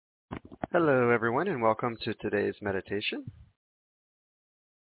Hello, everyone, and welcome to today's meditation.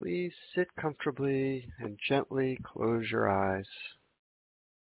 Please sit comfortably and gently close your eyes.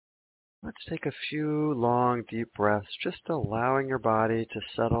 Let's take a few long, deep breaths, just allowing your body to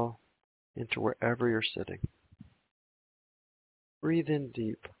settle into wherever you're sitting. Breathe in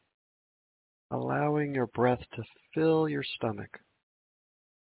deep, allowing your breath to fill your stomach.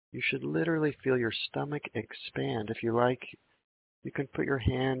 You should literally feel your stomach expand. If you like, you can put your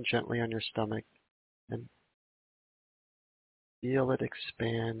hand gently on your stomach and feel it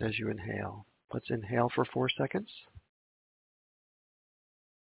expand as you inhale. Let's inhale for 4 seconds.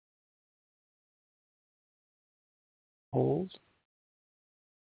 Hold.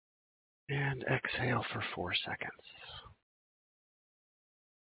 And exhale for 4 seconds.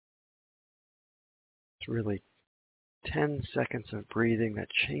 It's really 10 seconds of breathing that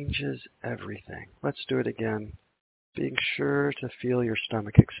changes everything. Let's do it again, being sure to feel your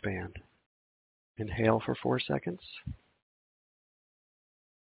stomach expand. Inhale for 4 seconds.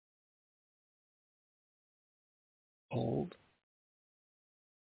 Hold.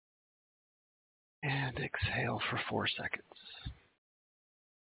 And exhale for 4 seconds.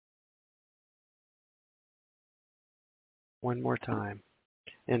 One more time.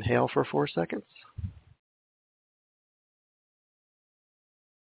 Inhale for 4 seconds.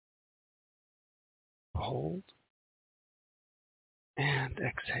 Hold. And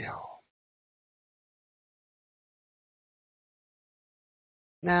exhale.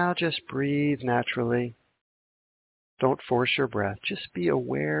 Now just breathe naturally. Don't force your breath. Just be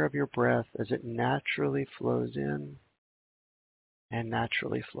aware of your breath as it naturally flows in and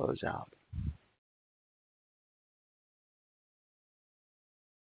naturally flows out.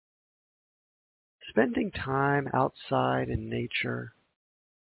 Spending time outside in nature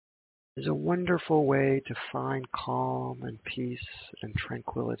is a wonderful way to find calm and peace and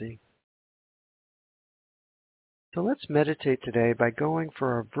tranquility. So let's meditate today by going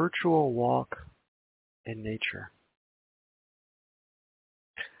for a virtual walk in nature.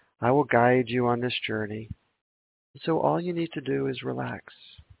 I will guide you on this journey, so all you need to do is relax.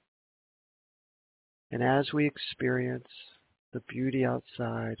 And as we experience the beauty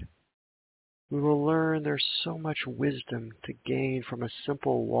outside, we will learn there's so much wisdom to gain from a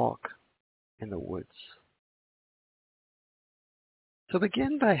simple walk in the woods. So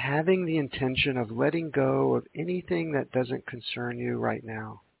begin by having the intention of letting go of anything that doesn't concern you right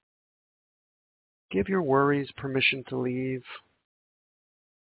now. Give your worries permission to leave.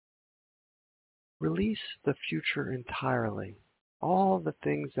 Release the future entirely. All the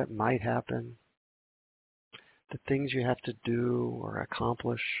things that might happen, the things you have to do or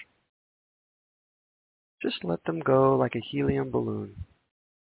accomplish. Just let them go like a helium balloon.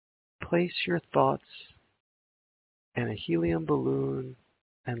 Place your thoughts in a helium balloon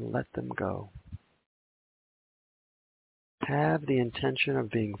and let them go. Have the intention of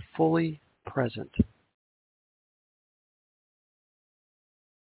being fully present.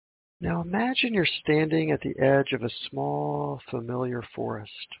 Now imagine you're standing at the edge of a small, familiar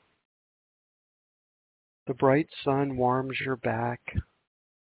forest. The bright sun warms your back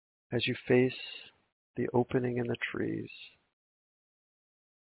as you face the opening in the trees.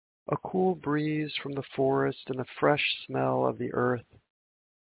 A cool breeze from the forest and the fresh smell of the earth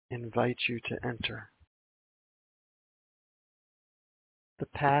invite you to enter. The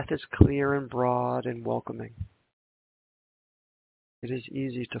path is clear and broad and welcoming. It is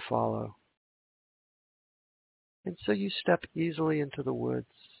easy to follow. And so you step easily into the woods.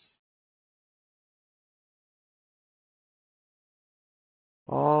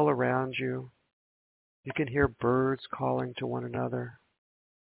 All around you, you can hear birds calling to one another.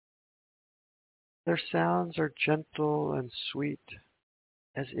 Their sounds are gentle and sweet,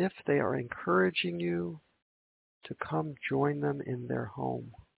 as if they are encouraging you to come join them in their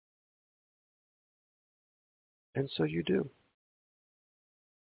home. And so you do.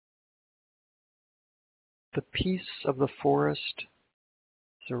 The peace of the forest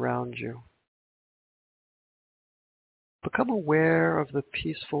surrounds you. Become aware of the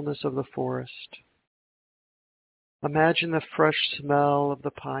peacefulness of the forest. Imagine the fresh smell of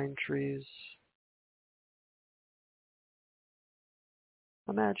the pine trees.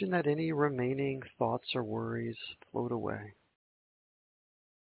 Imagine that any remaining thoughts or worries float away.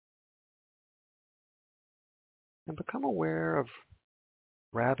 And become aware of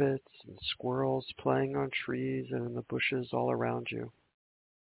rabbits and squirrels playing on trees and in the bushes all around you.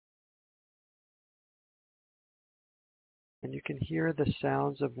 And you can hear the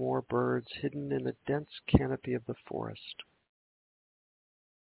sounds of more birds hidden in the dense canopy of the forest.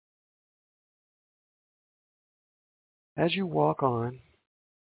 As you walk on,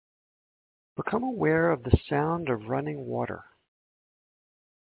 Become aware of the sound of running water.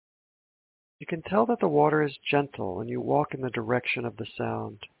 You can tell that the water is gentle and you walk in the direction of the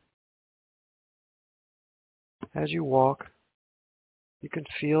sound. As you walk, you can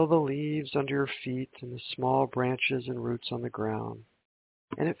feel the leaves under your feet and the small branches and roots on the ground,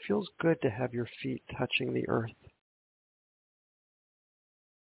 and it feels good to have your feet touching the earth.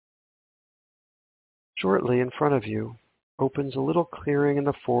 Shortly in front of you opens a little clearing in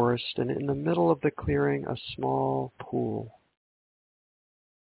the forest, and in the middle of the clearing a small pool.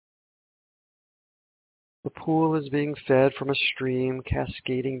 The pool is being fed from a stream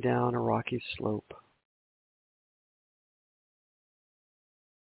cascading down a rocky slope.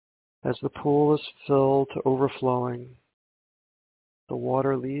 As the pool is filled to overflowing, the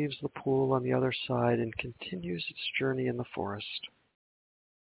water leaves the pool on the other side and continues its journey in the forest.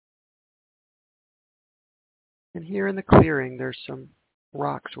 And here in the clearing, there's some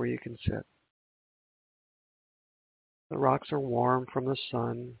rocks where you can sit. The rocks are warm from the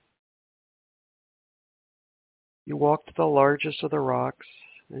sun. You walk to the largest of the rocks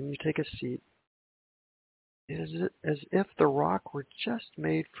and you take a seat. It is as if the rock were just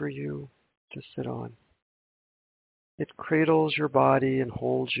made for you to sit on. It cradles your body and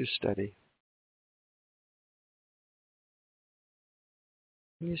holds you steady.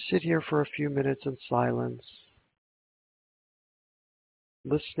 You sit here for a few minutes in silence,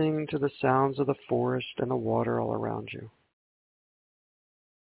 listening to the sounds of the forest and the water all around you.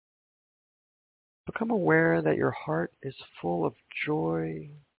 Become aware that your heart is full of joy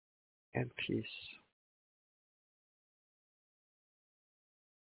and peace.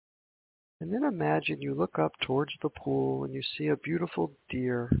 And then imagine you look up towards the pool and you see a beautiful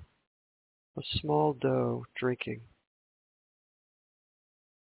deer, a small doe, drinking.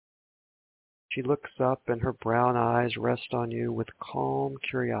 She looks up and her brown eyes rest on you with calm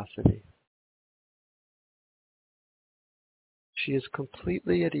curiosity. She is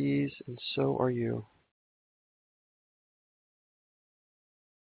completely at ease, and so are you.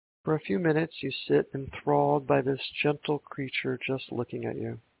 For a few minutes you sit enthralled by this gentle creature just looking at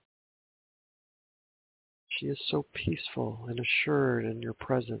you. She is so peaceful and assured in your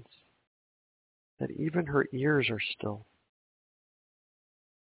presence that even her ears are still.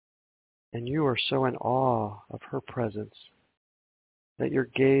 And you are so in awe of her presence that your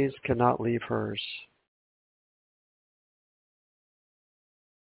gaze cannot leave hers.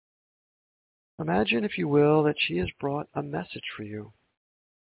 Imagine, if you will, that she has brought a message for you.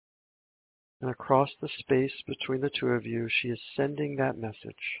 And across the space between the two of you, she is sending that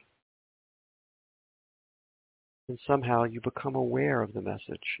message. And somehow you become aware of the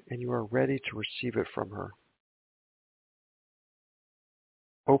message, and you are ready to receive it from her.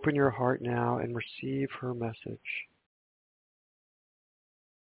 Open your heart now and receive her message.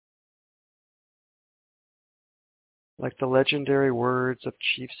 Like the legendary words of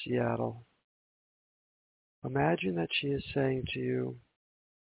Chief Seattle, imagine that she is saying to you,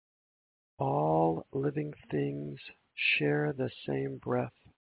 all living things share the same breath.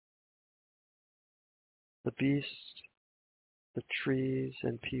 The beasts, the trees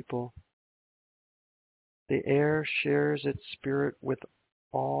and people. The air shares its spirit with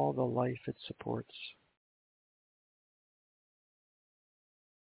all the life it supports.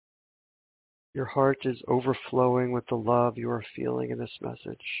 Your heart is overflowing with the love you are feeling in this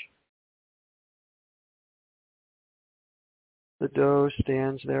message. The doe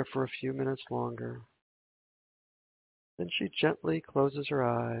stands there for a few minutes longer. Then she gently closes her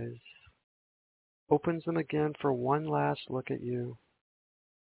eyes, opens them again for one last look at you,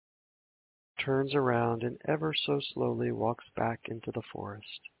 turns around and ever so slowly walks back into the forest.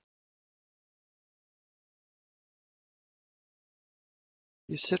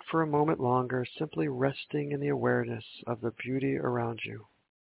 You sit for a moment longer, simply resting in the awareness of the beauty around you.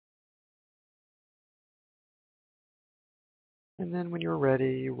 And then when you're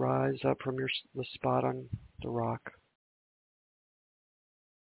ready, you rise up from the spot on the rock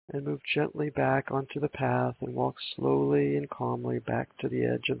and move gently back onto the path and walk slowly and calmly back to the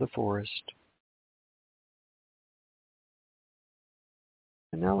edge of the forest.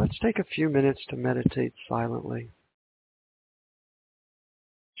 And now let's take a few minutes to meditate silently.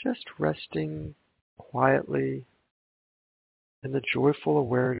 Just resting quietly in the joyful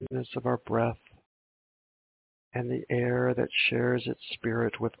awareness of our breath and the air that shares its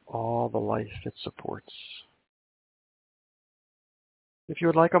spirit with all the life it supports. If you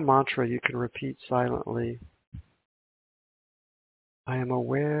would like a mantra, you can repeat silently, I am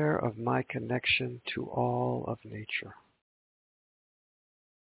aware of my connection to all of nature.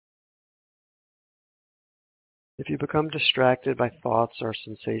 If you become distracted by thoughts or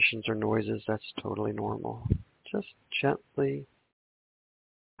sensations or noises, that's totally normal. Just gently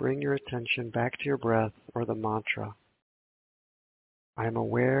bring your attention back to your breath or the mantra. I am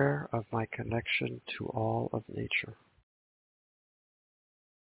aware of my connection to all of nature.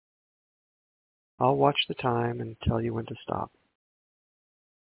 I'll watch the time and tell you when to stop.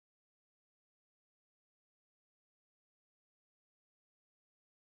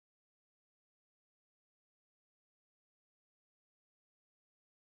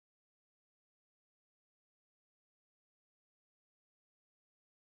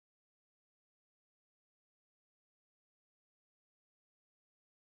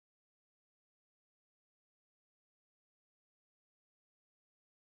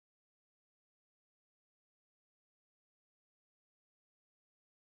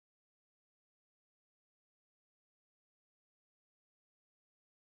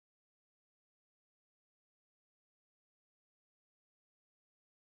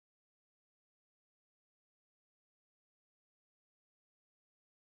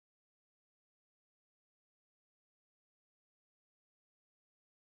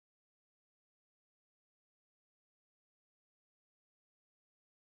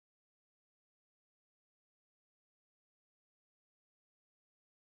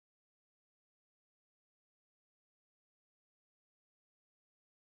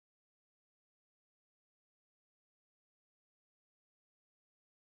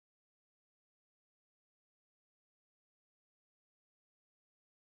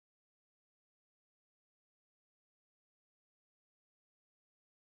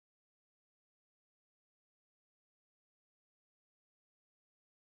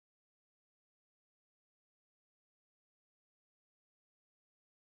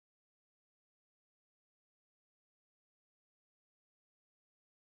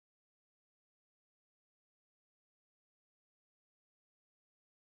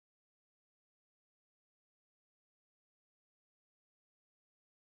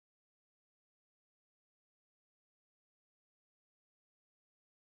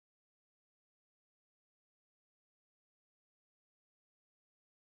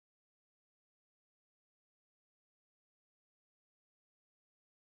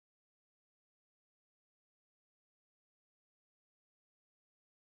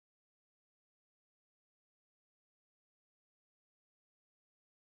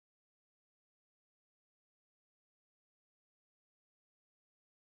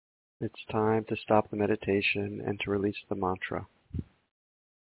 It's time to stop the meditation and to release the mantra.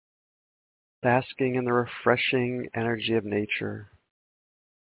 Basking in the refreshing energy of nature,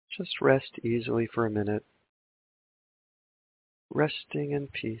 just rest easily for a minute, resting in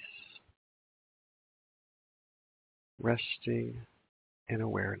peace, resting in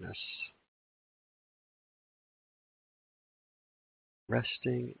awareness,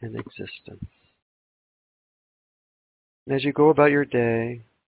 resting in existence. And as you go about your day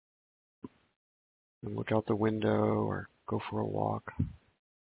and look out the window or go for a walk,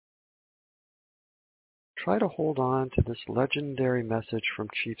 try to hold on to this legendary message from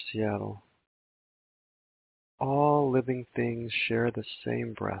Chief Seattle. All living things share the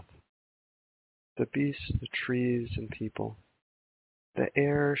same breath. The beasts, the trees, and people. The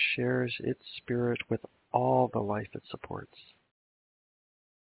air shares its spirit with all the life it supports.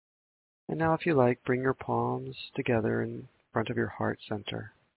 And now, if you like, bring your palms together in front of your heart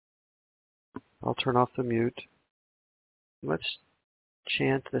center. I'll turn off the mute. Let's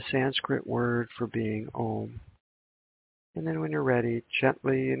chant the Sanskrit word for being, Om. And then when you're ready,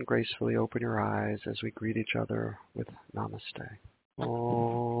 gently and gracefully open your eyes as we greet each other with Namaste.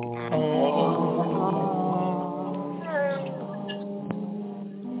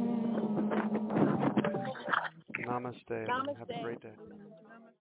 Namaste. Have a great day.